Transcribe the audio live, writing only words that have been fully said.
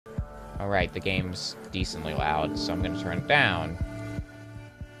Alright, the game's decently loud, so I'm gonna turn it down.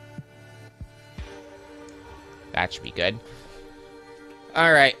 That should be good.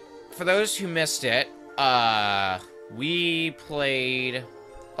 Alright, for those who missed it, we played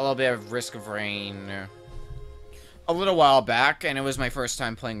a little bit of Risk of Rain a little while back, and it was my first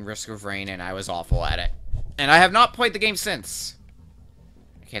time playing Risk of Rain, and I was awful at it. And I have not played the game since.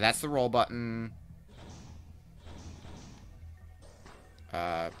 Okay, that's the roll button.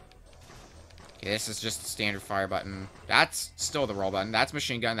 Okay, this is just the standard fire button. That's still the roll button. That's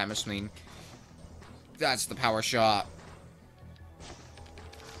machine gun, that machine. That's the power shot.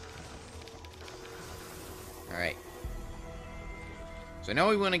 Alright. So I know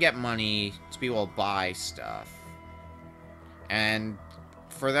we want to get money to be able to buy stuff. And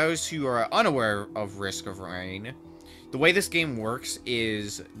for those who are unaware of Risk of Rain, the way this game works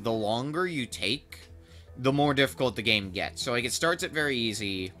is the longer you take, the more difficult the game gets. So like it starts at very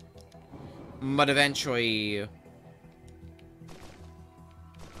easy, but eventually...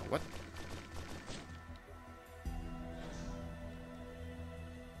 What?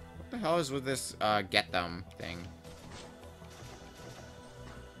 What the hell is with this get them thing?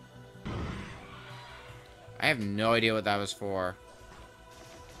 I have no idea what that was for.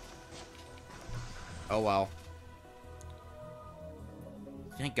 Oh well.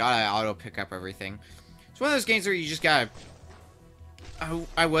 Thank God I auto pick up everything. It's one of those games where you just gotta...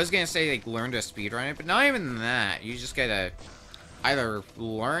 I was gonna say, like, learn to speedrun it, but not even that. You just gotta either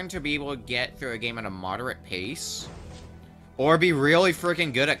learn to be able to get through a game at a moderate pace, or be really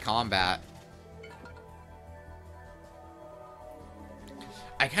freaking good at combat.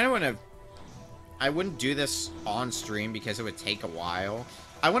 I kind of want to... I wouldn't do this on stream because it would take a while.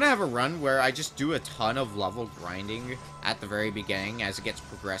 I want to have a run where I just do a ton of level grinding at the very beginning as it gets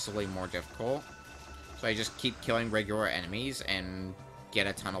progressively more difficult. So I just keep killing regular enemies and get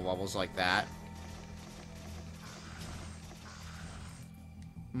a ton of levels like that.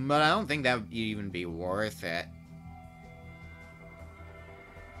 But I don't think that would even be worth it.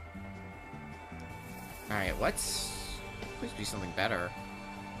 Alright, let's... Please be something better.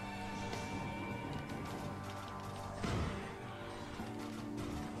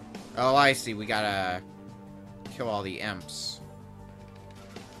 Oh, I see. We gotta kill all the imps.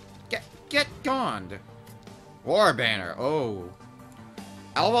 Get gone! War Banner. Oh.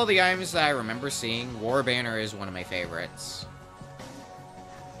 Out of all the items that I remember seeing, War Banner is one of my favorites.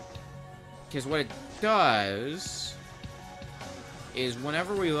 Because what it does is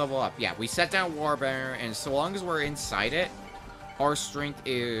whenever we level up, yeah, we set down War Banner, and so long as we're inside it, our strength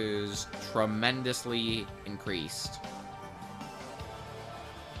is tremendously increased.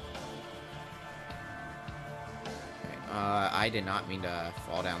 I did not mean to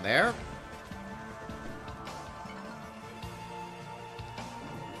fall down there.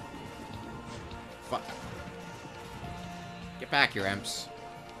 Fuck. Get back here, imps.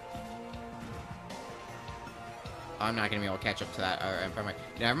 I'm not gonna be able to catch up to that other imp.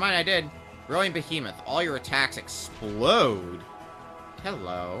 Never mind, I did. Brilliant Behemoth. All your attacks explode.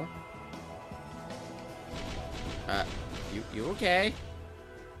 Hello. You okay?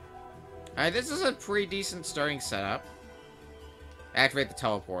 Alright, this is a pretty decent starting setup. Activate the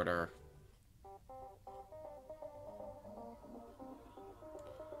teleporter.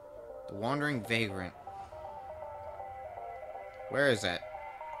 The Wandering Vagrant. Where is it?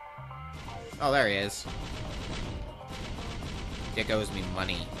 Oh, there he is. Dick owes me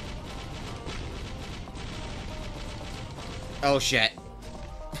money. Oh, shit.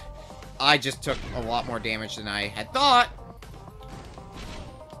 I just took a lot more damage than I had thought.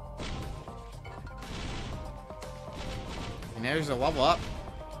 And there's a level up.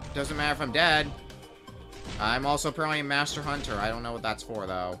 Doesn't matter if I'm dead. I'm also apparently a Master Hunter. I don't know what that's for,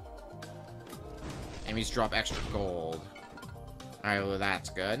 though. Enemies drop extra gold. Alright, well,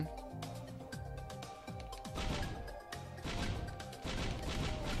 that's good.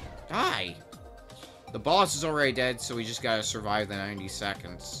 Die! The boss is already dead, so we just gotta survive the 90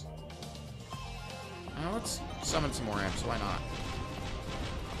 seconds. Let's summon some more imps. Why not?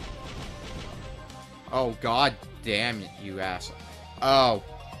 Oh, god damn it, you asshole. Oh.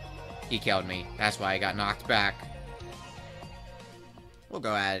 He killed me. That's why I got knocked back. We'll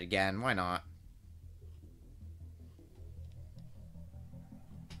go at it again. Why not?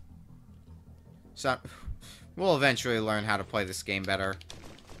 So, we'll eventually learn how to play this game better.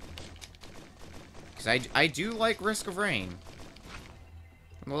 Because I do like Risk of Rain.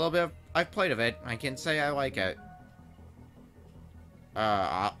 A little bit of... I've played of it. I can say I like it.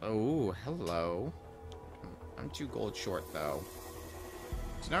 Oh, hello. I'm 2 gold short, though.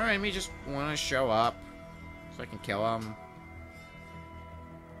 Does another enemy just want to show up so I can kill him?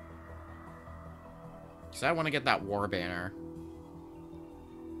 Because I want to get that war banner.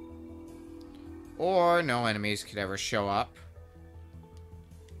 Or no enemies could ever show up.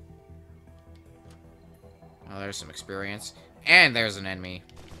 Oh, there's some experience. And there's an enemy.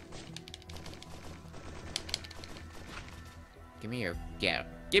 Give me your... Yeah.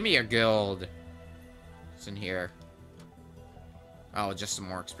 Give me your guild. It's in here. Oh, just some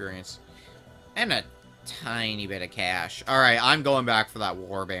more experience. And a tiny bit of cash. Alright, I'm going back for that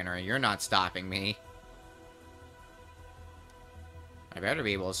war banner. You're not stopping me. I better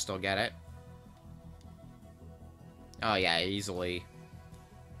be able to still get it. Oh, yeah, easily.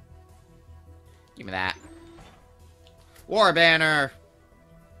 Give me that. War banner!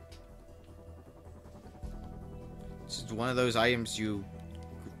 This is one of those items you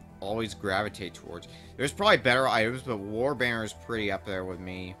always gravitate towards. There's probably better items, but war banner is pretty up there with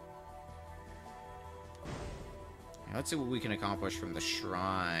me. Now, let's see what we can accomplish from the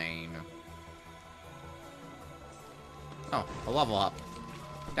shrine. Oh, a level up.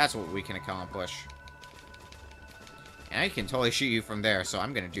 That's what we can accomplish. And I can totally shoot you from there, so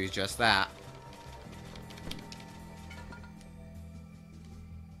I'm gonna do just that.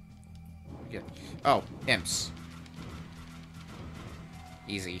 Oh, imps.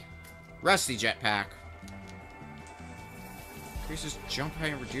 Easy. Rusty jetpack. Increases jump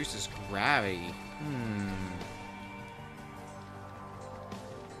height and reduces gravity.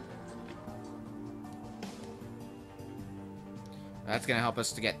 That's gonna help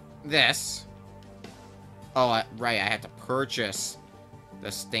us to get this. Oh, right, I have to purchase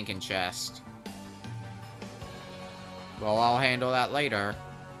the stinking chest. Well, I'll handle that later.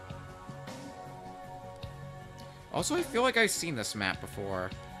 Also, I feel like I've seen this map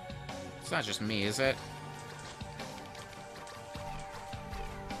before. It's not just me, is it?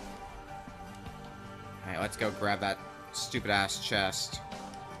 Alright, let's go grab that stupid-ass chest.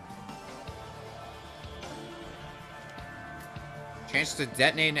 Chance to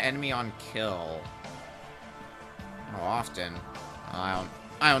detonate an enemy on kill. How often? I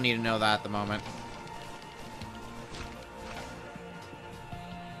don't need to know that at the moment.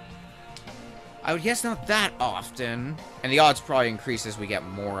 I would guess not that often. And the odds probably increase as we get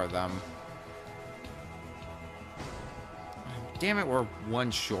more of them. Damn it, we're one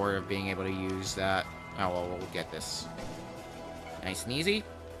short of being able to use that. Oh, well, we'll get this. Nice and easy.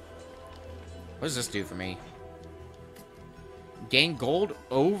 What does this do for me? Gain gold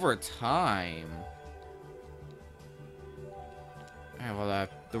over time. Alright, well,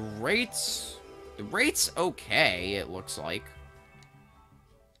 the rate's okay, it looks like.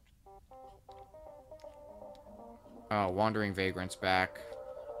 Oh, Wandering Vagrant's back.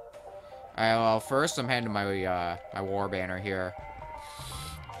 Alright, well, first I'm heading to my, my war banner here.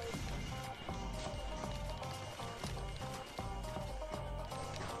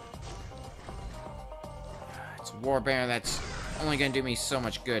 It's a war banner that's only gonna do me so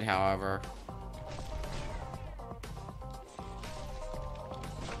much good, however.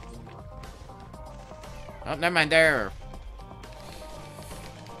 Oh, never mind there.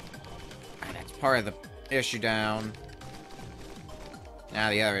 That's part of the issue down. Now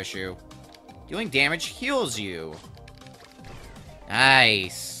the other issue. Dealing damage heals you.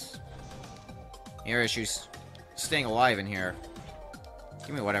 Nice. Your issue's staying alive in here.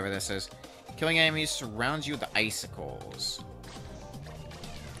 Give me whatever this is. Killing enemies surrounds you with icicles.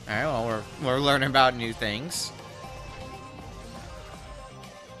 Alright, well, we're learning about new things.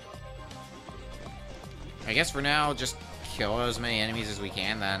 I guess for now, just kill as many enemies as we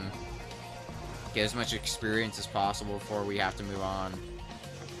can, then get as much experience as possible before we have to move on.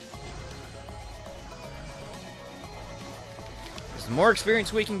 The more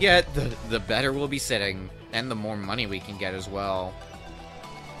experience we can get, the better we'll be sitting, and the more money we can get as well.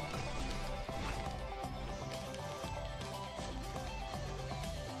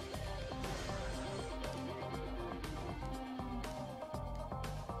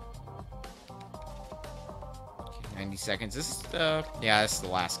 Okay, 90 seconds. This is yeah, this is the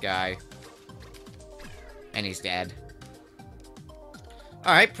last guy. And he's dead.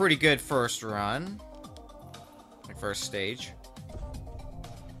 Alright, pretty good first run. Like first stage.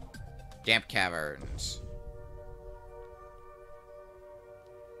 Damp Caverns.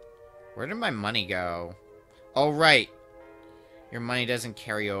 Where did my money go? Oh, right. Your money doesn't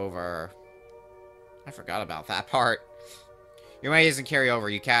carry over. I forgot about that part. Your money doesn't carry over.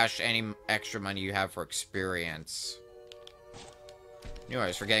 You cash any extra money you have for experience. Knew I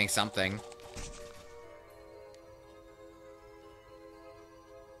was forgetting something.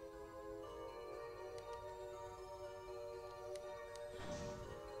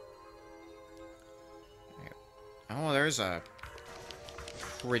 Oh, there's a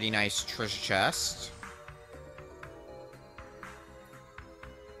pretty nice treasure chest.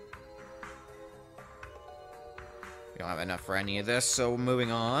 Don't have enough for any of this, so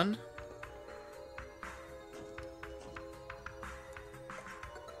moving on.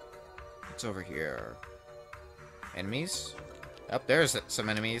 What's over here? Enemies? Oh, there's some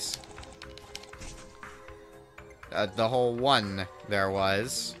enemies. The whole one there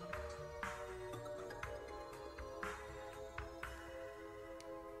was.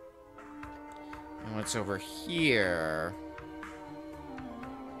 And what's over here?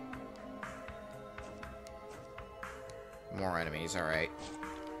 More enemies, alright.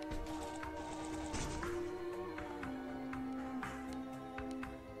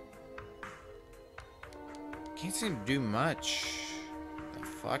 Can't seem to do much. The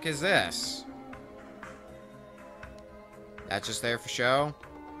fuck is this? That's just there for show?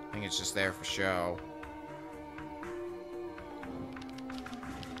 I think it's just there for show.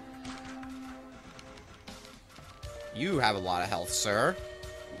 You have a lot of health, sir.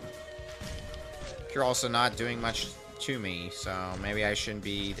 You're also not doing much to me, so maybe I shouldn't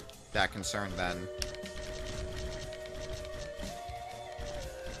be that concerned then.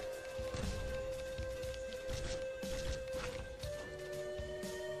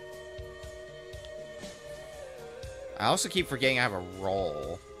 I also keep forgetting I have a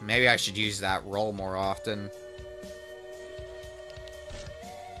roll. Maybe I should use that roll more often.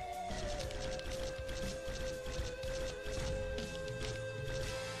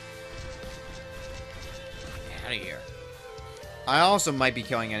 Get out of here. I also might be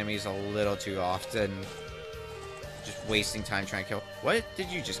killing enemies a little too often. Just wasting time trying to kill... What did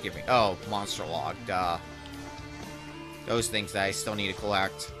you just give me? Oh, monster log, duh. Those things that I still need to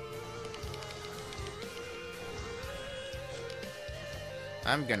collect.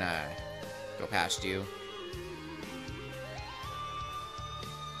 I'm gonna go past you.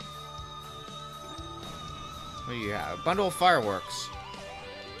 What do you have? A bundle of fireworks.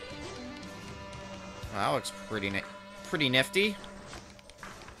 Well, that looks pretty nifty.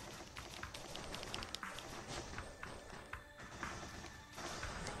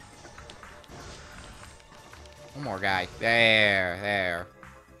 One more guy. There.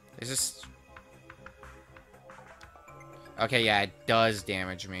 Is this... Okay, yeah, it does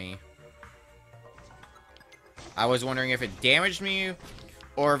damage me. I was wondering if it damaged me,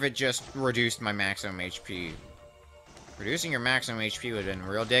 or if it just reduced my maximum HP. Reducing your maximum HP would have been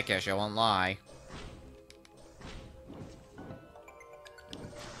real dickish, I won't lie.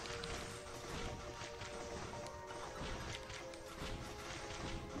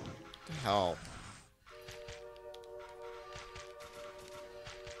 What the hell?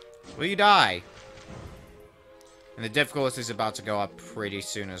 Will you die? And the difficulty is about to go up pretty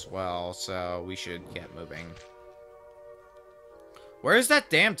soon as well, so we should get moving. Where's that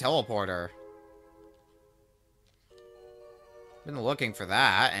damn teleporter? Been looking for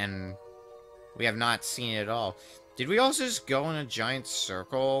that, and we have not seen it at all. Did we also just go in a giant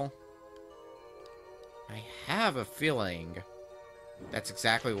circle? I have a feeling that's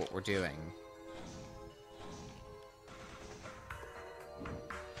exactly what we're doing.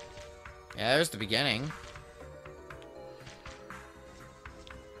 Yeah, there's the beginning.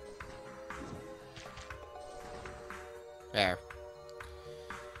 There.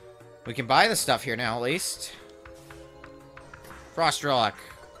 We can buy the stuff here now, at least. Frost Relic.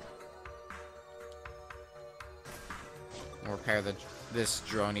 We'll repair this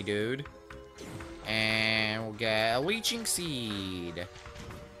droney dude. And we'll get a Leeching Seed.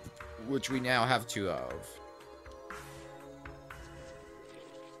 Which we now have 2 of.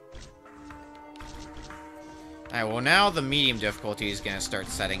 Alright, well now the medium difficulty is going to start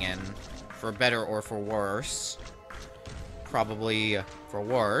setting in. For better or for worse. Probably for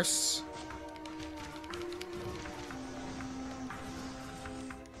worse.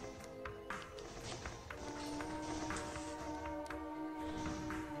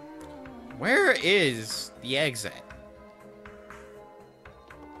 Where is the exit?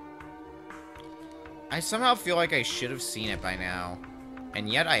 I somehow feel like I should have seen it by now, and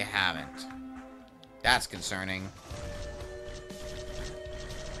yet I haven't. That's concerning.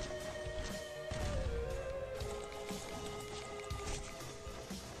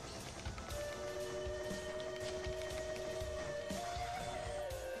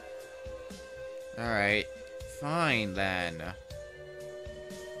 Alright, fine then.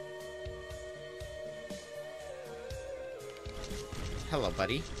 Hello,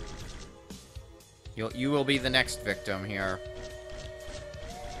 buddy. You will be the next victim here.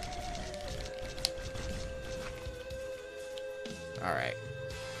 Alright.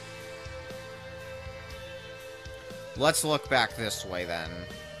 Let's look back this way then.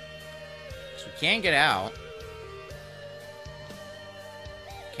 So we can get out.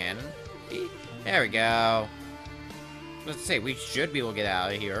 Can we? There we go. Let's say we should be able to get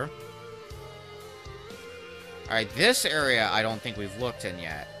out of here. Alright, this area I don't think we've looked in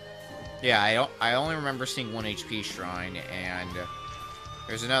yet. Yeah, I only remember seeing 1 HP shrine, and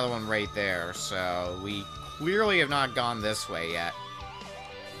there's another one right there, so we clearly have not gone this way yet.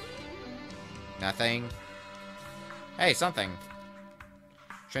 Nothing. Hey, something.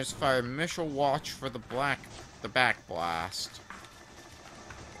 Transfire Missile Watch for the back blast.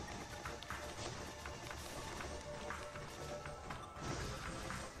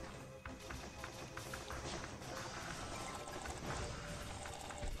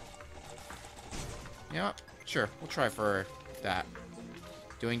 Yep, sure, we'll try for that.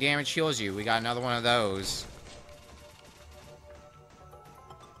 Doing damage heals you. We got another one of those.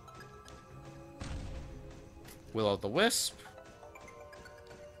 Will-o'-the-wisp.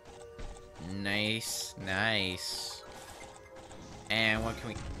 Nice, nice. And what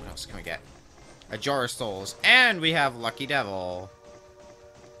else can we get? A jar of souls. And we have Lucky Devil.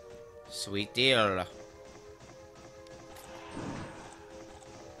 Sweet deal.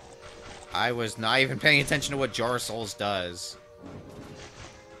 I was not even paying attention to what Jar of Souls does.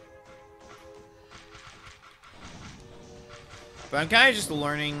 But I'm kind of just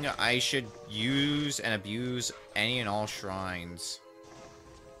learning I should use and abuse any and all shrines.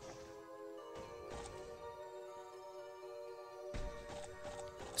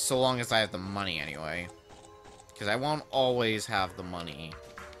 So long as I have the money, anyway. Because I won't always have the money.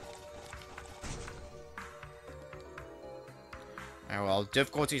 Alright, well,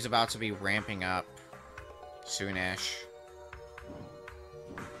 difficulty's about to be ramping up soonish.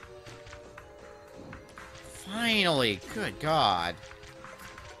 Finally! Good God.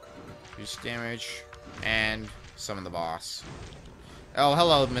 Reduce damage. And summon the boss. Oh,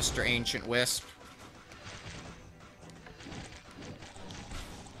 hello, Mr. Ancient Wisp.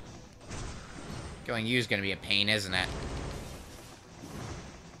 Killing you is gonna be a pain, isn't it?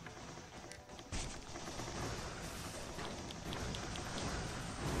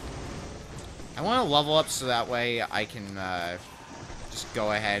 I want to level up so that way I can just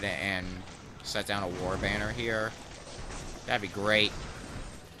go ahead and set down a war banner here. That'd be great.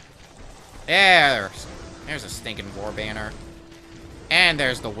 There's a stinking war banner. And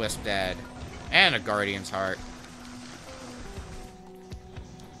there's the Wisp dead. And a Guardian's Heart.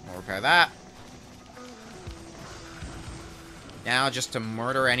 We'll repair that. Now just to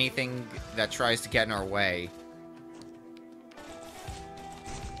murder anything that tries to get in our way.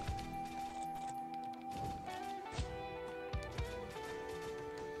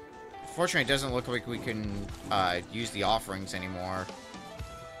 Fortunately, it doesn't look like we can use the offerings anymore.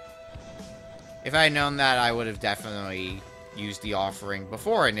 If I had known that, I would have definitely used the offering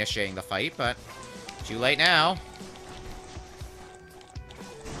before initiating the fight, but too late now.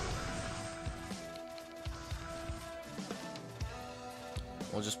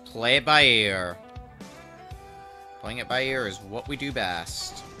 We'll just play it by ear. Playing it by ear is what we do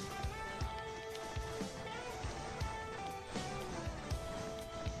best.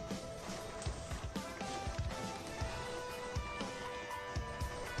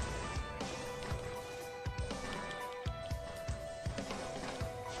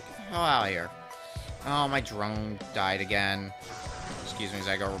 Oh, out of here. Oh, my drone died again. Excuse me as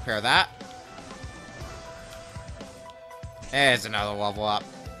I go repair that. There's another level up.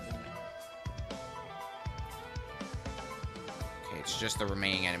 Okay, it's just the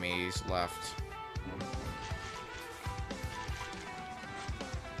remaining enemies left.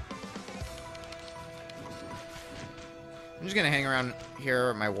 I'm just gonna hang around here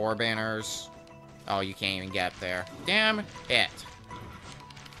with my war banners. Oh, you can't even get there. Damn it.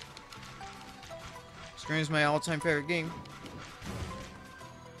 Scream is my all-time favorite game.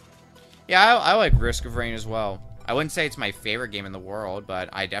 Yeah, I like Risk of Rain as well. I wouldn't say it's my favorite game in the world, but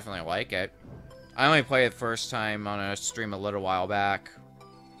I definitely like it. I only played it first time on a stream a little while back.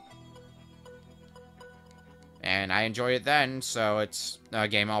 And I enjoyed it then, so it's a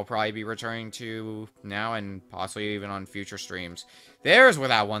game I'll probably be returning to now and possibly even on future streams. There's where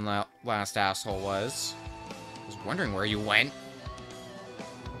that one last asshole was. I was wondering where you went.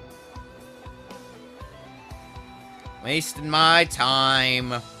 Wasting my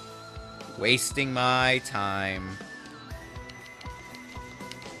time. Wasting my time.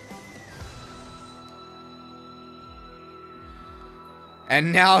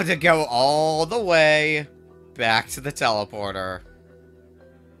 And now to go all the way back to the teleporter.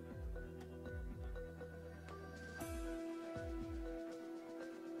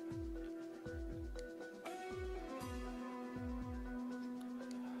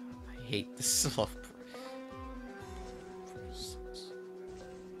 I hate the slope.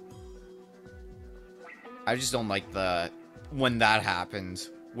 I just don't like when that happens,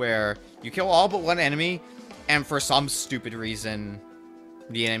 where you kill all but one enemy, and for some stupid reason,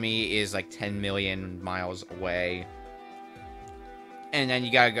 the enemy is like 10 million miles away. And then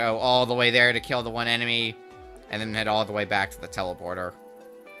you gotta go all the way there to kill the one enemy, and then head all the way back to the teleporter.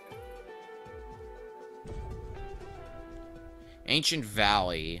 Ancient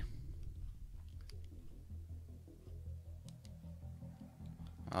Valley.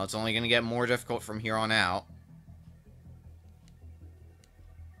 Well, it's only gonna get more difficult from here on out.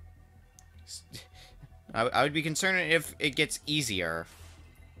 I would be concerned if it gets easier.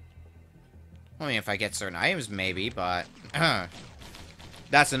 I mean, if I get certain items, maybe, but...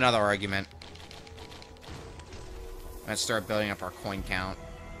 that's another argument. Let's start building up our coin count.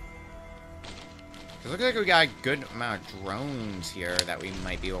 It looks like we got a good amount of drones here that we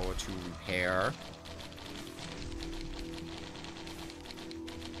might be able to repair.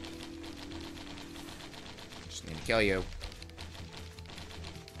 Just need to kill you.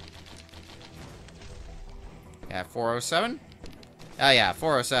 Yeah, 407? Oh yeah,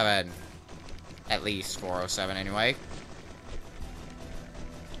 407. At least 407 anyway.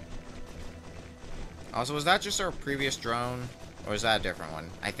 Also, was that just our previous drone? Or was that a different one?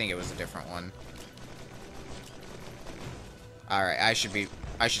 I think it was a different one. Alright, I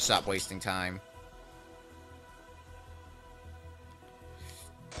should stop wasting time.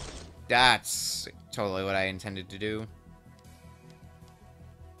 That's totally what I intended to do.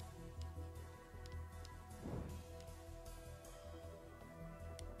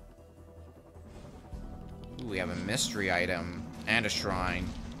 Ooh, we have a mystery item and a shrine.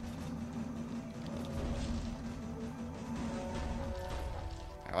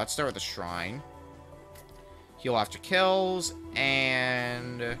 Right, let's start with the shrine. Heal after kills,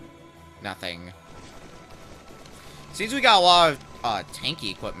 and nothing. Seems we got a lot of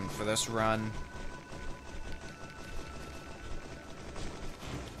tanky equipment for this run.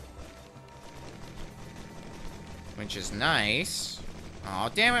 Which is nice. Aw,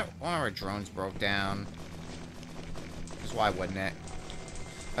 damn it, one of our drones broke down. Because why wouldn't it?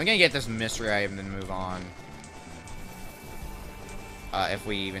 I'm gonna get this mystery item and then move on. If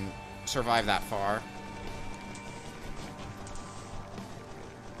we even survive that far.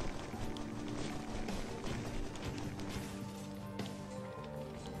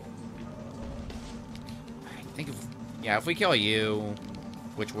 I think if we kill you,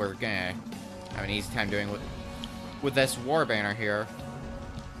 which we're gonna have an easy time doing with this war banner here.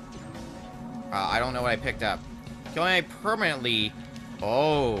 I don't know what I picked up. Killing a permanently...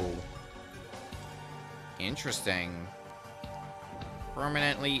 Oh. Interesting.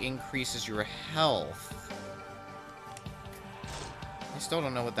 Permanently increases your health. I still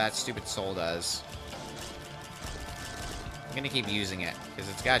don't know what that stupid soul does. I'm gonna keep using it, because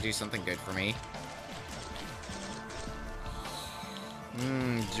it's gotta do something good for me.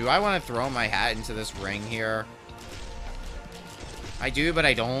 Do I want to throw my hat into this ring here? I do, but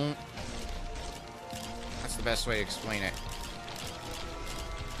I don't. That's the best way to explain it.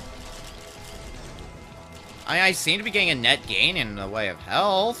 I seem to be getting a net gain in the way of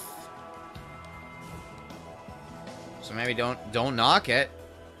health. So maybe don't knock it.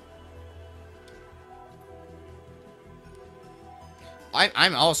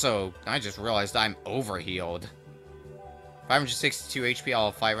 I'm also... I just realized I'm overhealed. 562 HP,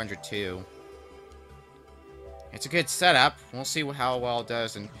 all 502. It's a good setup. We'll see how well it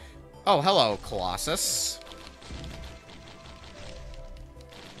does. And oh, hello, Colossus.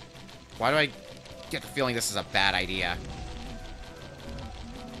 Why do I get the feeling this is a bad idea?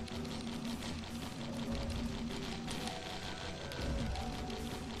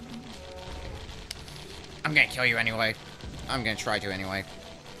 I'm gonna kill you anyway. I'm gonna try to anyway.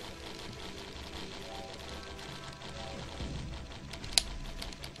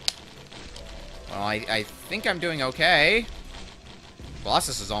 Well, I think I'm doing okay.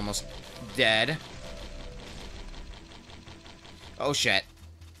 Colossus is almost dead. Oh, shit.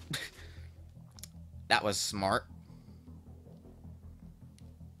 That was smart.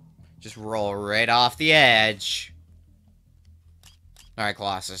 Just roll right off the edge. Alright,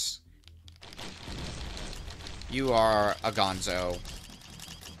 Colossus. You are a gonzo.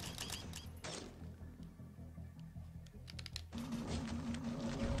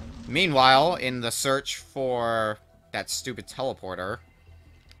 Meanwhile, in the search for that stupid teleporter...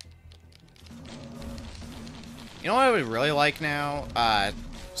 You know what I would really like now?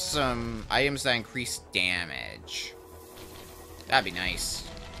 Some items that increase damage. That'd be nice.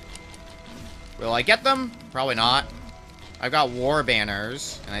 Will I get them? Probably not. I've got war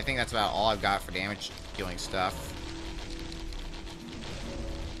banners, and I think that's about all I've got for damage dealing stuff.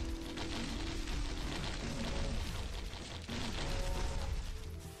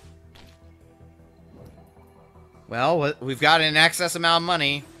 Well, we've got an excess amount of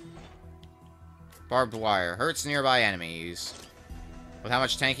money. Barbed wire. Hurts nearby enemies. With how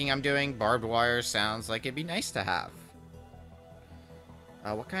much tanking I'm doing, barbed wire sounds like it'd be nice to have.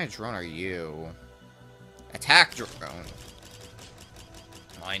 What kind of drone are you? Attack drone.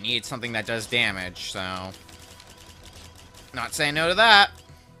 Well, I need something that does damage, so... Not saying no to that.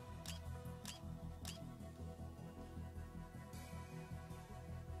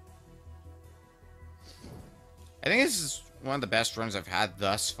 I think this is one of the best runs I've had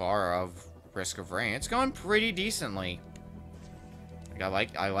thus far of Risk of Rain. It's going pretty decently. I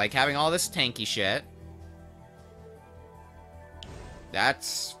like having all this tanky shit.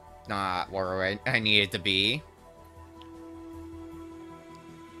 That's not where I needed to be.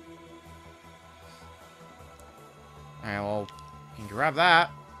 Alright, well, you can grab that.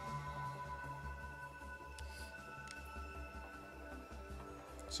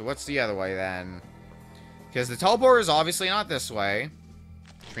 So what's the other way, then? Because the teleport is obviously not this way.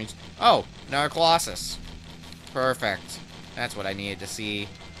 Which means... Oh! Another Colossus. Perfect. That's what I needed to see.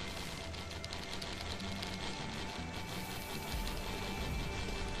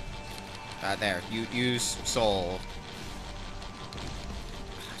 There. Use soul.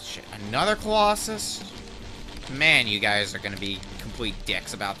 Oh, shit. Another Colossus? Man, you guys are gonna be complete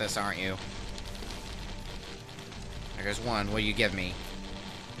dicks about this, aren't you? There goes one. What do you give me?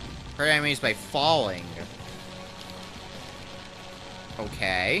 Hurt enemies by falling.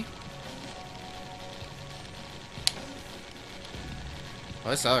 Okay.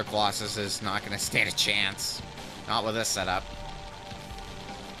 Well, this other Colossus is not gonna stand a chance. Not with this setup.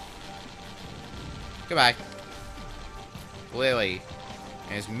 Goodbye. Lily.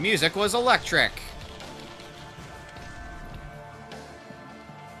 And his music was electric.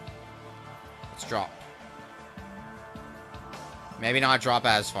 Let's drop. Maybe not drop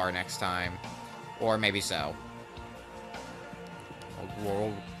as far next time. Or maybe so.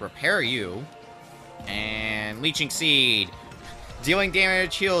 We'll repair you. And Leeching Seed. Dealing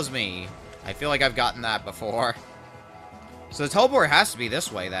damage heals me. I feel like I've gotten that before. So the teleport has to be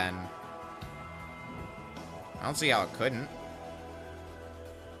this way then. I don't see how it couldn't.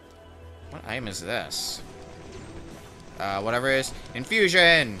 What item is this? Whatever it is.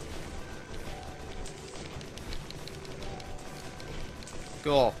 Infusion!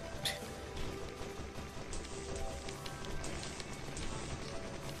 Cool.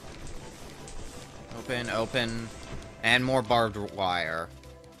 Open, open. And more barbed wire.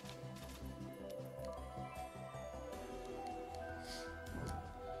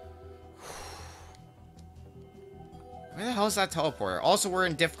 Where the hell is that teleporter? Also, we're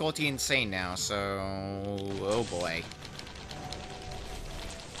in difficulty insane now, so... Oh boy.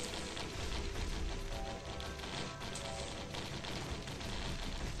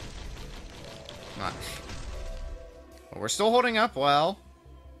 Not... But we're still holding up well.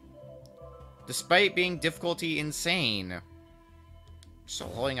 Despite being difficulty insane. Still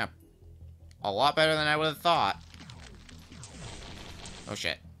holding up a lot better than I would have thought. Oh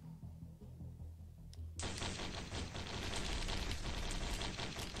shit.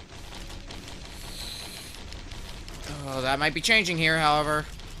 Oh, that might be changing here, however.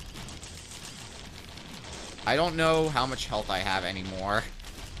 I don't know how much health I have anymore.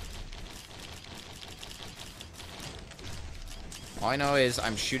 All I know is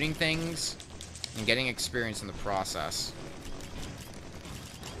I'm shooting things and getting experience in the process.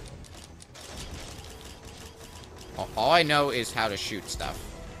 All I know is how to shoot stuff.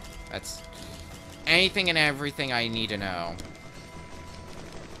 That's anything and everything I need to know.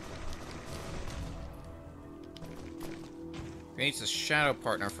 Needs a shadow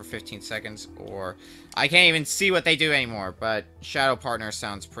partner for 15 seconds, or... I can't even see what they do anymore, but shadow partner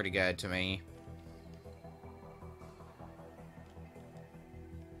sounds pretty good to me.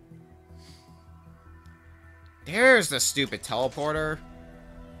 There's the stupid teleporter.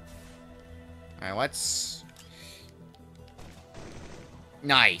 Alright, let's...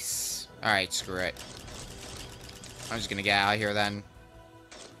 Nice. Alright, screw it. I'm just gonna get out of here then.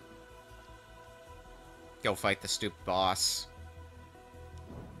 Go fight the stupid boss.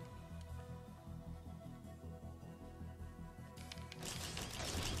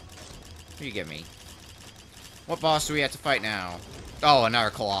 What do you give me? What boss do we have to fight now? Oh,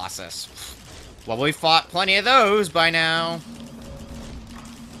 another Colossus. Well, we fought plenty of those by now.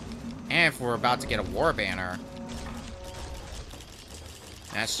 And if we're about to get a war banner.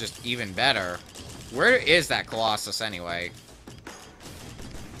 That's just even better. Where is that Colossus anyway?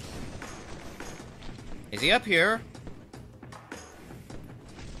 Is he up here?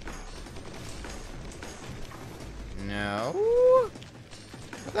 No.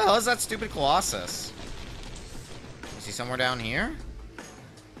 What the hell is that stupid Colossus? he somewhere down here?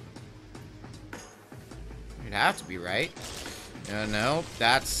 It'd have to be, right? No,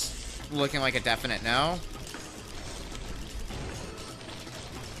 that's looking like a definite no.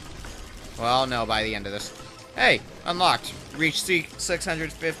 Well, no, by the end of this. Hey, unlocked. Reach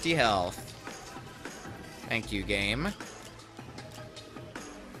 650 health. Thank you, game.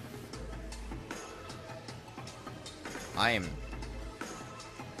 I am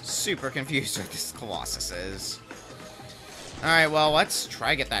super confused what this Colossus is. Alright, well, let's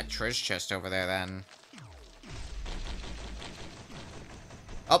try get that treasure chest over there, then.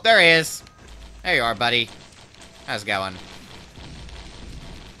 Oh, there he is! There you are, buddy. How's it going?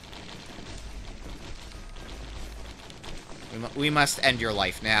 We must end your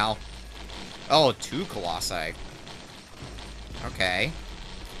life now. Oh, 2 Colossi. Okay.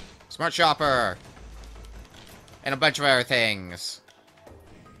 Smart Shopper! And a bunch of other things.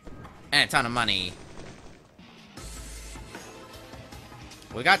 And a ton of money.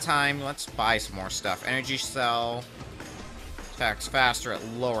 We got time. Let's buy some more stuff. Energy cell. Attacks faster at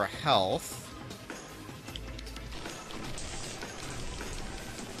lower health.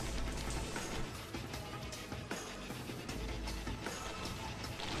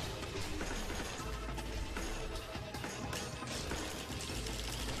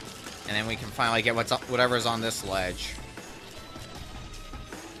 And then we can finally get whatever's on this ledge.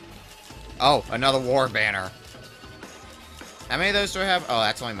 Oh, another war banner. How many of those do I have? Oh,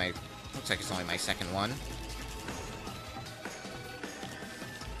 that's only my... Looks like it's only my second one.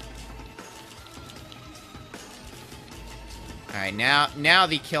 Alright, now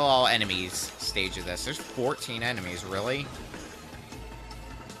the kill all enemies stage of this. There's 14 enemies, really?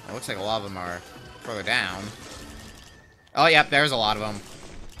 It looks like a lot of them are further down. Oh, yep, there's a lot of them.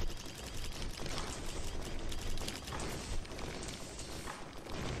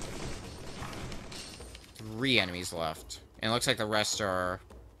 Three enemies left. And it looks like the rest are...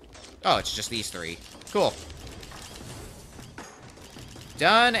 Oh, it's just these 3. Cool.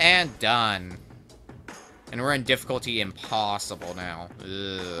 Done and done. And we're in difficulty impossible now.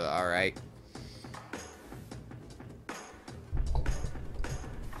 Alright.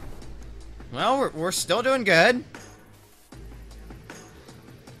 Well, we're still doing good.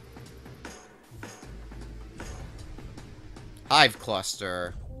 Hive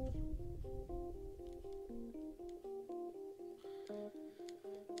cluster.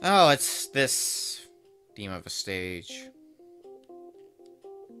 Oh, it's this theme of a stage.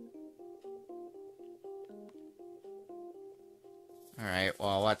 Alright,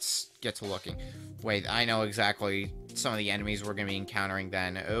 well, let's get to looking. Wait, I know exactly some of the enemies we're going to be encountering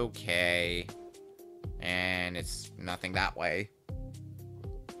then. Okay. And it's nothing that way.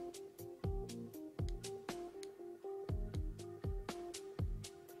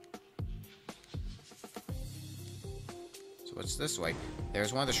 So what's this way?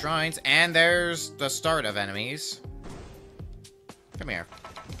 There's one of the shrines, and there's the start of enemies. Come here.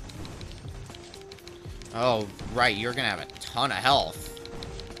 Oh, right, you're gonna have a ton of health.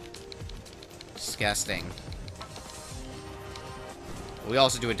 Disgusting. We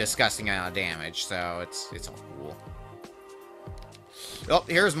also do a disgusting amount of damage, so it's all cool. Oh,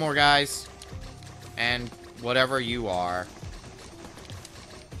 here's more guys. And whatever you are.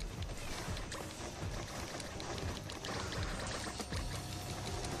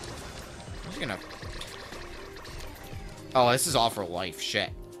 Gonna... Oh, this is all for life. Shit.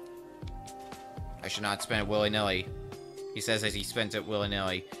 I should not spend it willy-nilly. He says as he spends it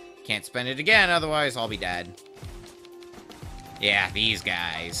willy-nilly. Can't spend it again, otherwise I'll be dead. Yeah, these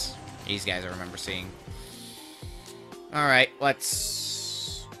guys. These guys I remember seeing. Alright,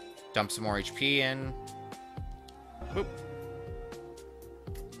 let's dump some more HP in. Boop.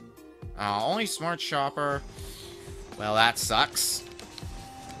 Only Smart Shopper. Well, that sucks.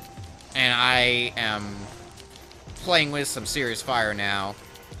 And I am playing with some serious fire now.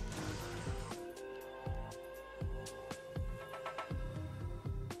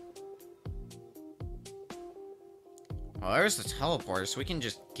 Well, there's the teleporter, so we can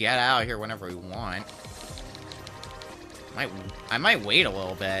just get out of here whenever we want. I might wait a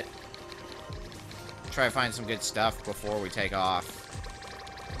little bit. Try to find some good stuff before we take off.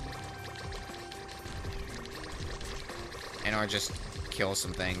 And or just kill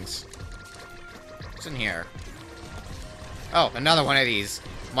some things. What's in here? Oh, another one of these.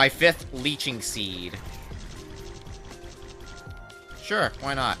 My 5th leeching seed. Sure,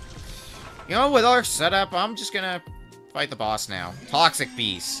 why not? You know, with our setup, I'm just gonna fight the boss now. Toxic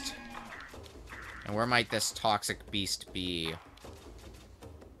Beast. And where might this Toxic Beast be?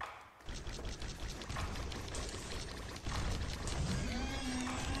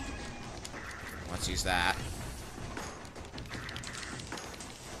 Let's use that.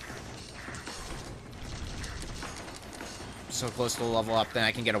 so close to level up, then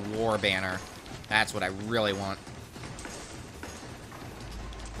I can get a war banner. That's what I really want.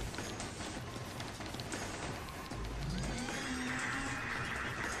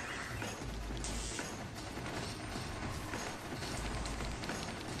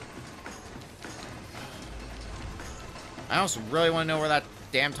 I also really want to know where that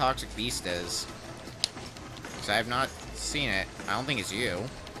damn toxic beast is. Because I have not seen it. I don't think it's you.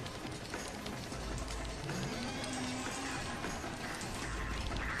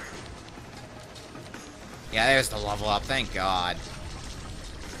 Yeah, there's the level up. Thank God.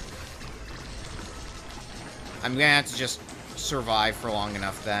 I'm gonna have to just survive for long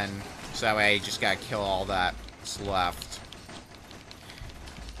enough then. So that way I just gotta kill all that's left.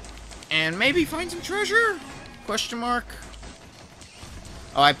 And maybe find some treasure? Question mark.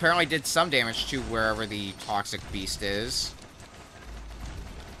 Oh, I apparently did some damage to wherever the toxic beast is.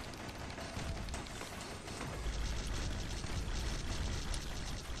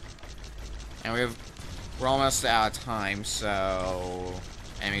 And we're almost out of time, so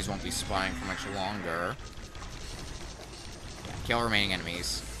enemies won't be spawning for much longer. Kill remaining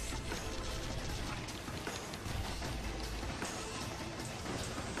enemies.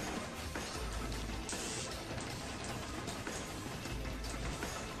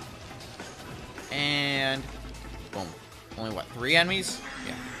 And boom. Only what, 3 enemies?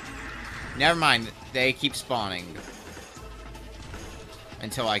 Yeah. Never mind, they keep spawning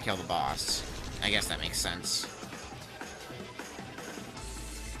until I kill the boss. I guess that makes sense.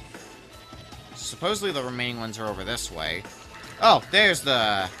 Supposedly the remaining ones are over this way. Oh, there's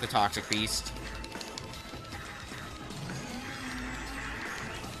the toxic beast.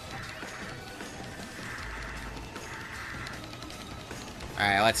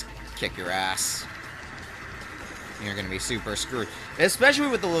 Alright, let's kick your ass. You're gonna be super screwed. Especially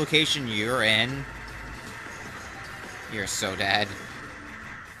with the location you're in. You're so dead.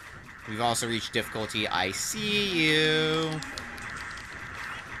 We've also reached difficulty. I see you.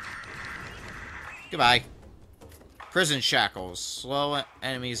 Goodbye. Prison shackles. Slow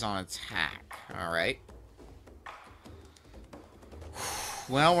enemies on attack. Alright.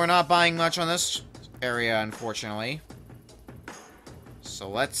 Well, we're not buying much on this area, unfortunately. So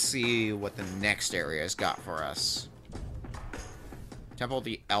let's see what the next area has got for us. Temple of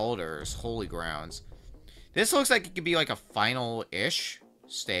the Elders. Holy Grounds. This looks like it could be like a final-ish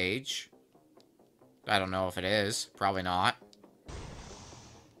stage. I don't know if it is. Probably not.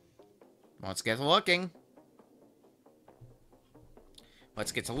 Let's get to looking.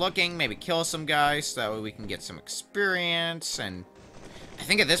 Let's get to looking. Maybe kill some guys so that way we can get some experience. And I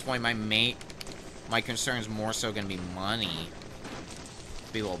think at this point my concern is more so going to be money.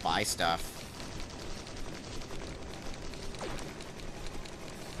 Be able to buy stuff.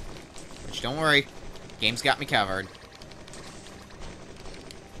 Which, don't worry. Game's got me covered.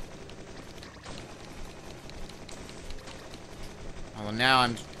 Well, now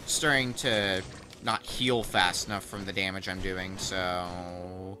I'm starting to not heal fast enough from the damage I'm doing, so...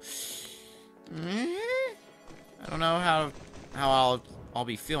 I don't know how I'll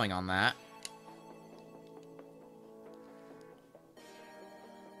be feeling on that.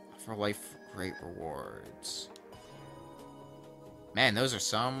 For life, great rewards. Man, those are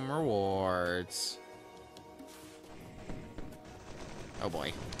some rewards. Oh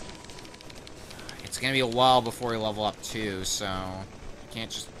boy. It's gonna be a while before we level up too, so can't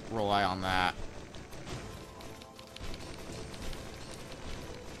just rely on that.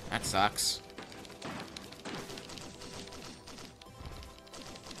 That sucks.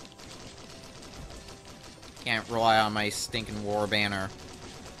 Can't rely on my stinking war banner.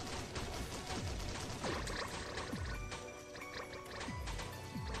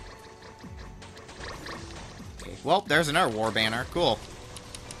 Okay, well, there's another war banner. Cool.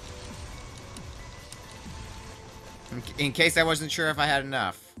 In case I wasn't sure if I had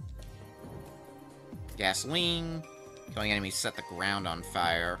enough. Gasoline. Killing enemies set the ground on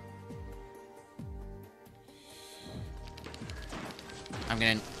fire. I'm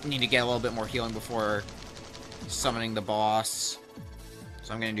gonna need to get a little bit more healing before summoning the boss.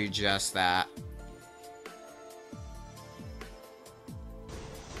 So I'm gonna do just that.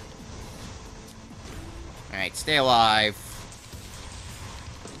 Alright, stay alive.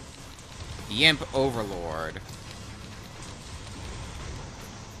 The Imp Overlord.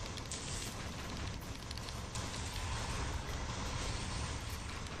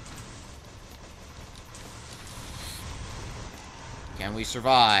 Can we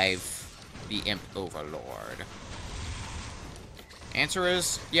survive the Imp Overlord? Answer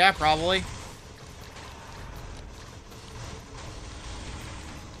is, yeah, probably.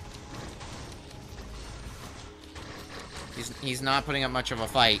 He's not putting up much of a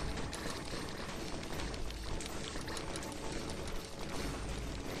fight.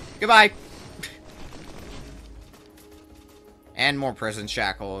 Goodbye! And more prison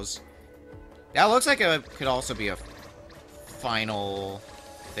shackles. That looks like it could also be a final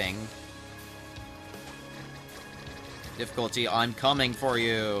thing. Difficulty, I'm coming for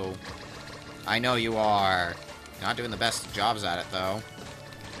you. I know you are. Not doing the best jobs at it, though.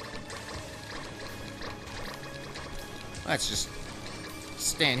 Let's just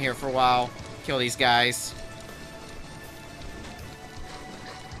stand here for a while. Kill these guys.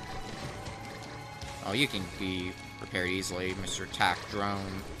 Oh, you can be repaired easily, Mr. Tac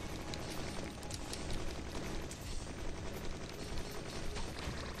Drone.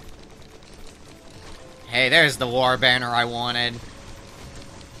 Hey, there's the war banner I wanted.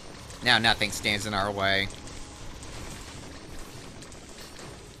 Now nothing stands in our way.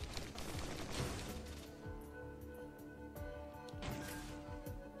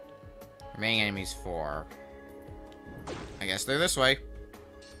 Remaining enemies 4. I guess they're this way.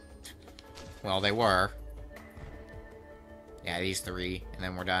 Well, they were. Yeah, these 3, and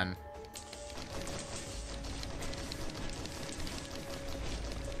then we're done.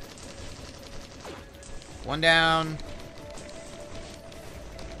 One down.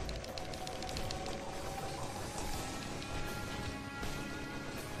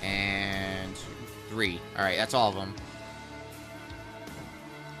 And 3. Alright, that's all of them.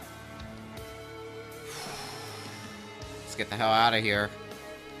 Let's get the hell out of here.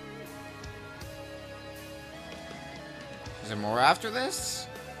 Is there more after this?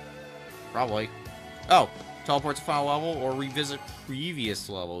 Probably. Oh, teleport to final level or revisit previous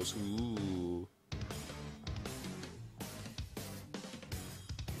levels. Ooh.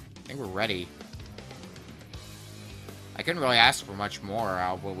 I think we're ready. I couldn't really ask for much more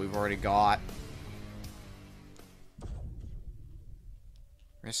out of what we've already got.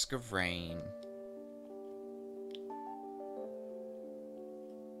 Risk of Rain.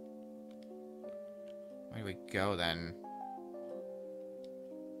 Where do we go then?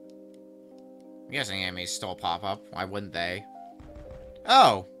 I'm guessing enemies still pop up. Why wouldn't they?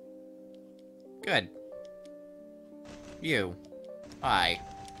 Oh! Good. You. Hi.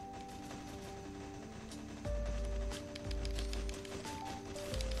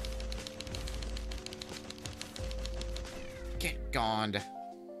 Get gone.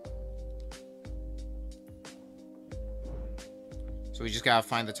 So we just gotta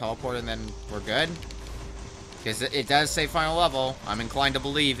find the teleport and then we're good? Because it does say final level. I'm inclined to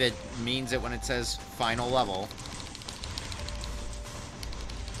believe it means it when it says final level.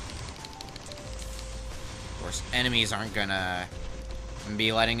 Of course, enemies aren't gonna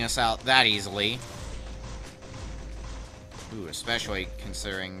be letting us out that easily. Ooh, especially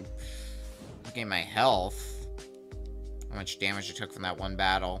considering... looking at my health. How much damage I took from that one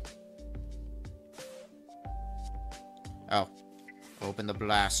battle. Oh. Open the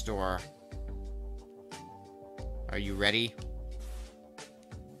blast door. Are you ready?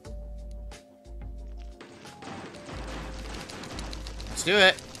 Let's do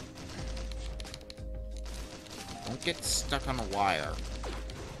it. Don't get stuck on a wire.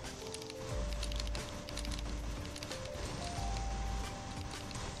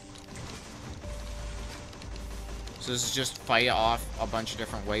 So this is just fight off a bunch of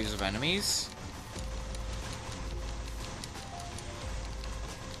different waves of enemies?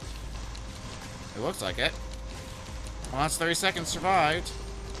 It looks like it. Well, that's 30 seconds survived.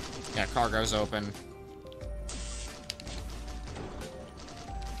 Yeah, cargo's open.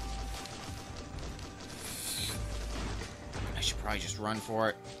 I should probably just run for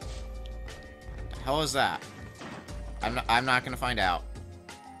it. What the hell is that? I'm not gonna find out.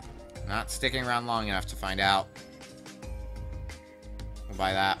 I'm not sticking around long enough to find out. We'll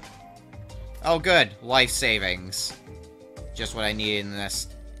buy that. Oh, good. Life savings. Just what I needed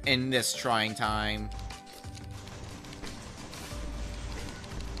in this trying time.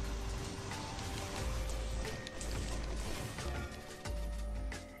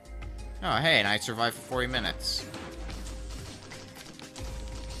 Oh, hey, and I survived for 40 minutes.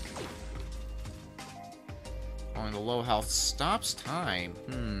 Going to low health stops time.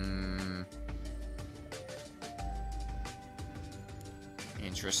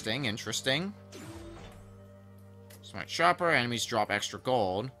 Interesting, interesting. Smart shopper, enemies drop extra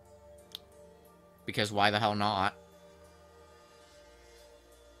gold. Because why the hell not?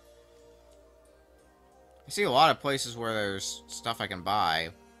 I see a lot of places where there's stuff I can buy.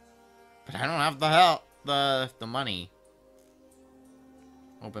 But I don't have the money.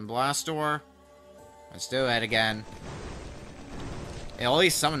 Open blast door. Let's do it again. It'll at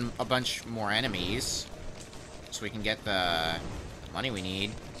least summon a bunch more enemies. so we can get the money we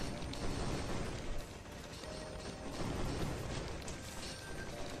need.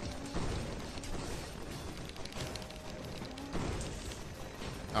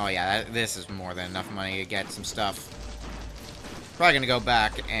 Oh yeah, this is more than enough money to get some stuff. Probably gonna go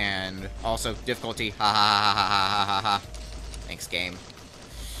back and also difficulty. Ha ha ha ha ha ha ha. Thanks, game.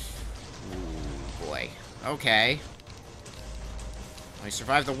 Ooh, boy. Okay. We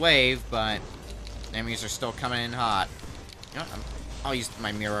survived the wave, but enemies are still coming in hot. You know, I'll use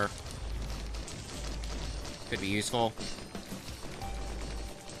my mirror. Could be useful.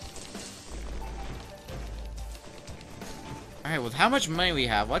 Alright, with how much money we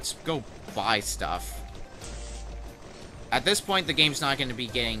have, let's go buy stuff. At this point, the game's not going to be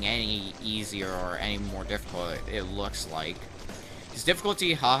getting any easier or any more difficult, it looks like. Its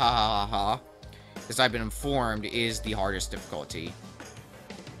difficulty, ha ha ha ha ha, as I've been informed, is the hardest difficulty.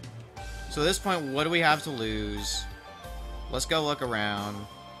 So at this point, what do we have to lose? Let's go look around.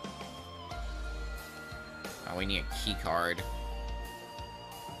 Oh, we need a key card.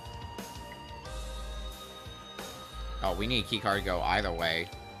 Oh, we need a key card to go either way.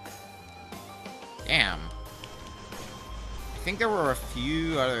 Damn. I think there were a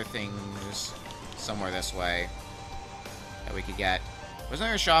few other things somewhere this way that we could get. Wasn't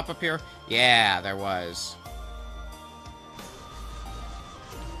there a shop up here? Yeah, there was.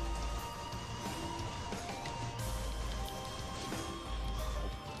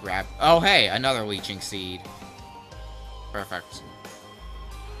 Grab. Oh, hey, another leeching seed. Perfect.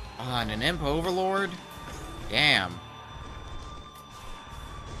 Oh, and an imp overlord? Damn.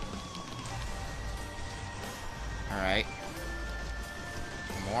 Alright.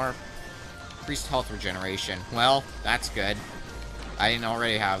 More increased health regeneration. Well, that's good. I didn't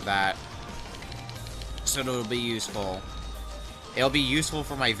already have that. So it'll be useful. It'll be useful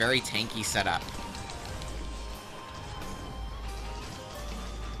for my very tanky setup.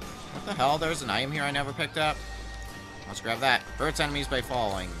 What the hell? There's an item here I never picked up. Let's grab that. Hurts enemies by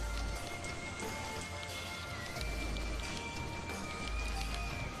falling.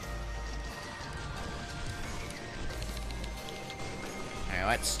 Alright,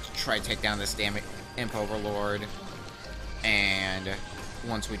 let's try to take down this damn Imp Overlord. And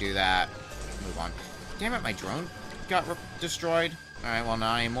once we do that, move on. Damn it, my drone got destroyed. Alright, well,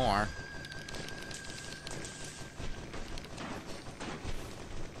 not anymore.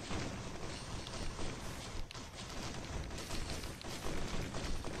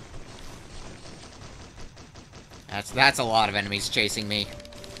 That's a lot of enemies chasing me.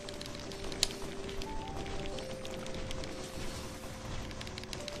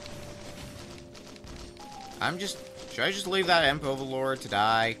 Should I just leave that Imp Overlord to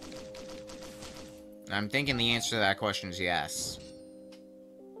die? I'm thinking the answer to that question is yes.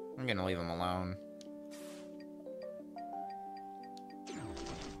 I'm gonna leave him alone.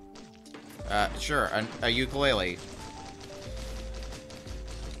 Sure, a ukulele.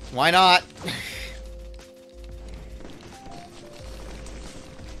 Why not?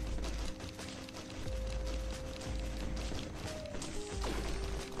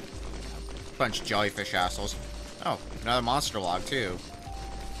 Bunch of jellyfish assholes. Oh, another monster log, too.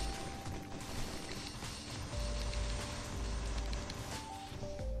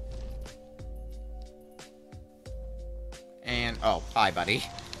 And, oh, hi, buddy.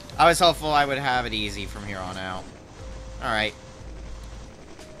 I was hopeful I would have it easy from here on out. Alright.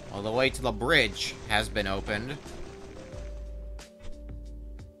 Well, the way to the bridge has been opened.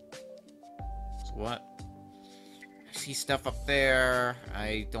 So what? I see stuff up there.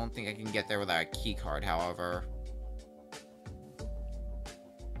 I don't think I can get there without a key card, however.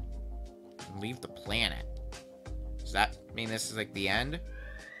 Leave the planet. Does that mean this is like the end?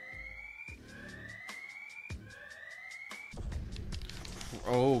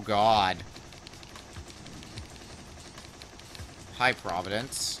 Oh god. Hi,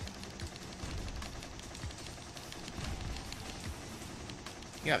 Providence.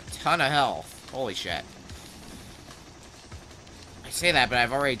 You have a ton of health. Holy shit. I say that, but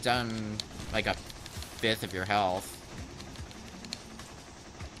I've already done like a fifth of your health.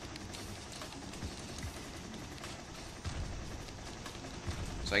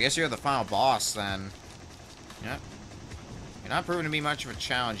 So I guess you're the final boss, then. Yep. You're not proving to be much of a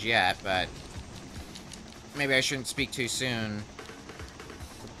challenge yet, but maybe I shouldn't speak too soon.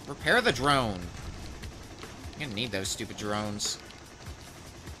 Repair the drone. I'm gonna need those stupid drones.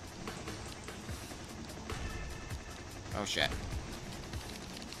 Oh, shit.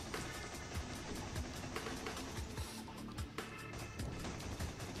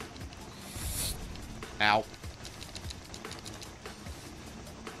 Ow.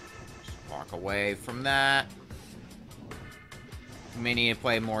 Walk away from that. We may need to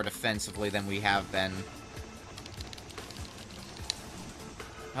play more defensively than we have been.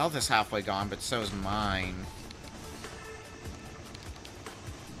 Health is halfway gone, but so is mine.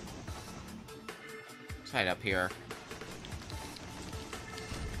 Let's hide up here.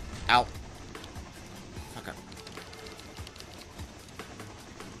 Ow. Okay.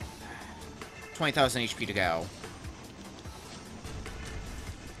 20,000 HP to go.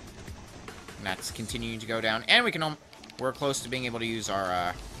 And that's continuing to go down. And we can... we're close to being able to use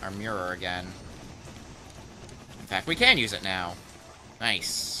our mirror again. In fact, we can use it now.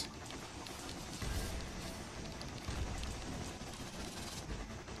 Nice.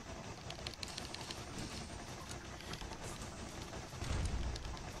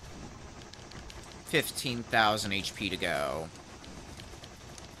 $15,000 HP to go.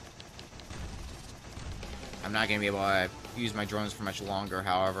 I'm not going to be able to use my drones for much longer,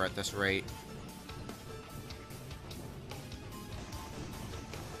 however, at this rate.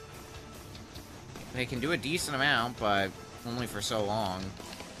 They can do a decent amount, but only for so long.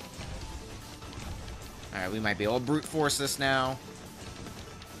 Alright, we might be able to brute force this now.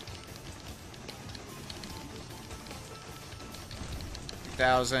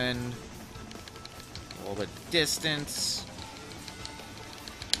 $1,000. A little bit of distance.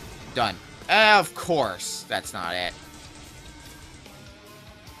 Done. Of course, that's not it.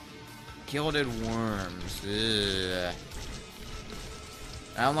 Gilded worms. Ugh.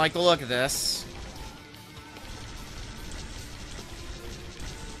 I don't like the look of this.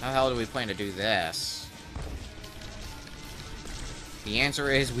 How the hell do we plan to do this? The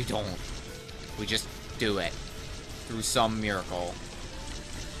answer is we don't. We just do it. Through some miracle.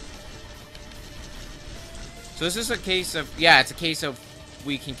 So this is a case of... yeah, it's a case of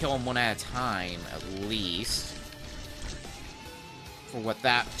we can kill them one at a time, at least. For what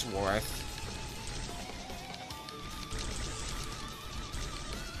that's worth.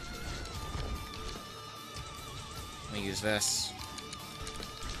 Let me use this.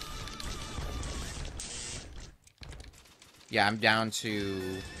 Yeah, I'm down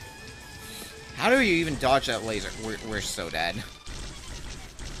to... how do you even dodge that laser? We're so dead.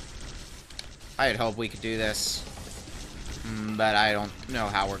 I had hoped we could do this. But I don't know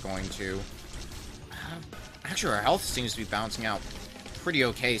how we're going to. Actually, our health seems to be bouncing out pretty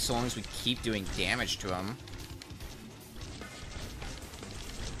okay, so long as we keep doing damage to him.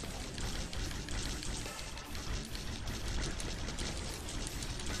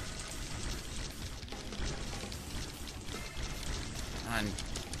 And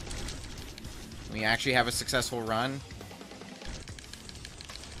we actually have a successful run.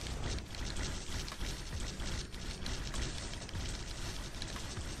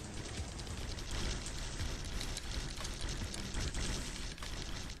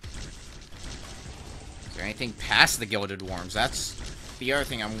 Is there anything past the Gilded Worms? That's the other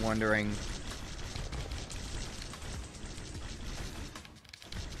thing I'm wondering.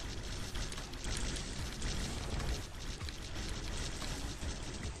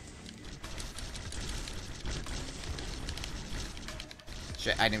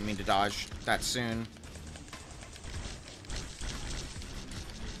 Shit, I didn't mean to dodge that soon.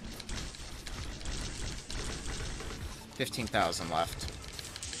 $15,000 left.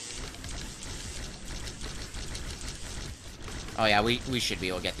 Oh yeah, we should be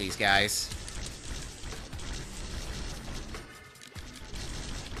able to get these guys.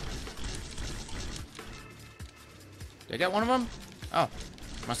 Did I get one of them? Oh,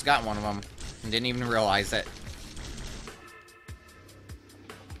 must have got one of them. And didn't even realize it.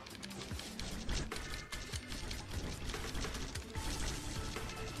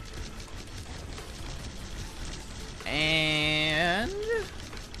 And...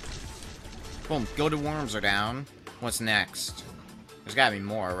 boom, Gilded Worms are down. What's next? There's gotta be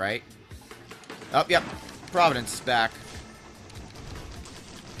more, right? Oh, yep. Providence is back.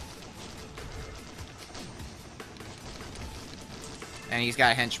 And he's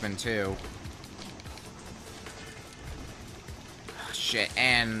got henchmen, too. Oh, shit,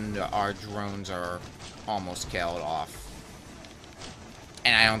 and our drones are almost killed off.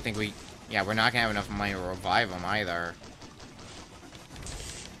 And I don't think we... yeah, we're not gonna have enough money to revive them, either.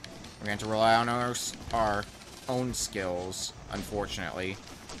 We're going to have to rely on our own skills, unfortunately.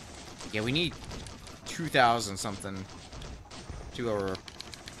 Yeah, we need 2,000 something to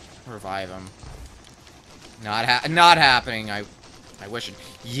revive him. Not happening. I wish it...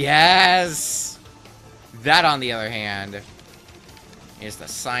 yes! That, on the other hand, is the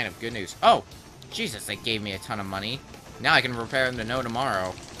sign of good news. Oh! Jesus, they gave me a ton of money. Now I can repair them to no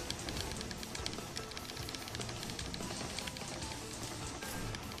tomorrow.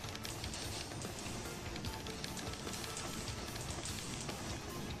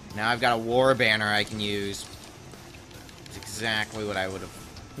 Now I've got a war banner I can use. It's exactly what I would have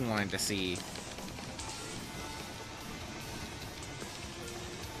wanted to see.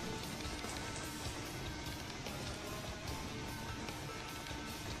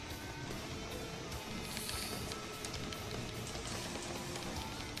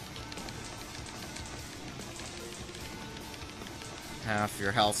 Half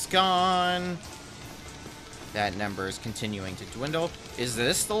your health's gone. That number is continuing to dwindle. Is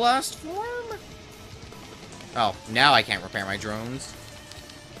this the last form? Oh, now I can't repair my drones.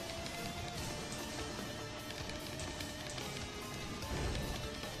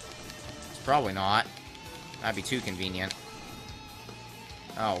 It's probably not. That'd be too convenient.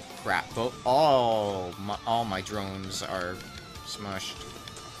 Oh, crap. All my drones are smushed.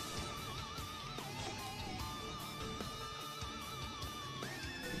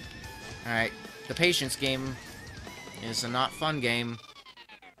 Alright, the patience game is a not fun game,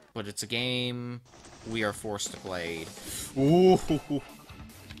 but it's a game we are forced to play. Ooh.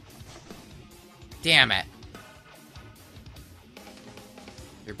 Damn it.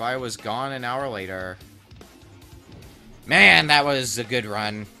 Your bio was gone an hour later. Man, that was a good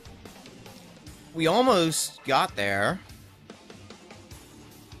run. We almost got there.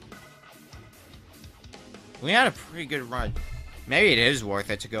 We had a pretty good run. Maybe it is worth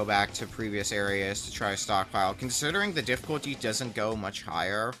it to go back to previous areas to try a stockpile, considering the difficulty doesn't go much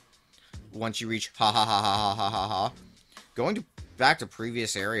higher once you reach ha ha ha ha ha ha ha. Going back to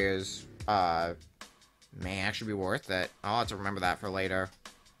previous areas may actually be worth it. I'll have to remember that for later.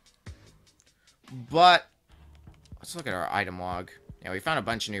 But let's look at our item log. Yeah, we found a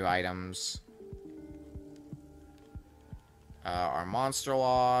bunch of new items. Our monster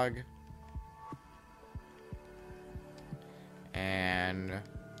log. And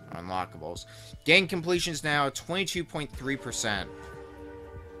unlockables. Game completions now 22.3%.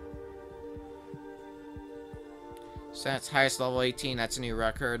 Stats highest level 18, that's a new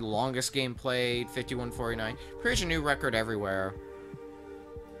record. Longest game played 5149. Pretty much a new record everywhere.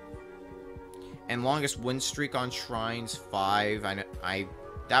 And longest win streak on shrines 5. That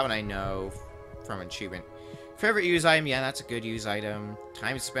one I know from achievement. Favorite use item, yeah, that's a good use item.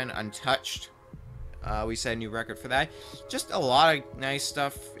 Time spent untouched. We set a new record for that. Just a lot of nice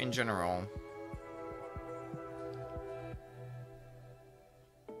stuff in general.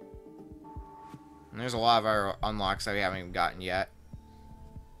 And there's a lot of our unlocks that we haven't even gotten yet.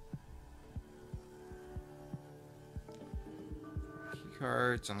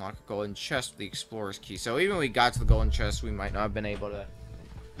 Keycards, unlock a golden chest with the explorer's key. So even when we got to the golden chest, we might not have been able to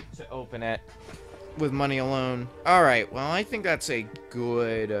open it with money alone. Alright, well, I think that's a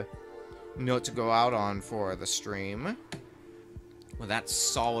good note to go out on for the stream. With that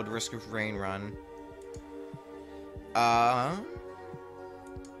solid Risk of Rain run.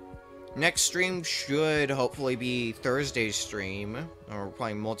 Next stream should hopefully be Thursday's stream. We're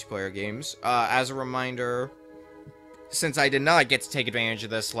playing multiplayer games. As a reminder, since I did not get to take advantage of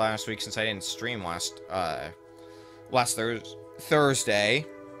this last week, since I didn't stream last Thursday,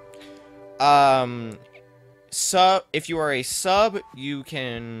 if you are a sub, you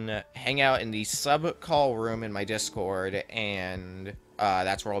can hang out in the sub call room in my Discord, and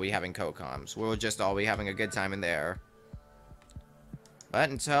that's where I'll be having co-coms. We'll just all be having a good time in there. But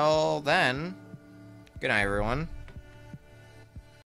until then, good night, everyone.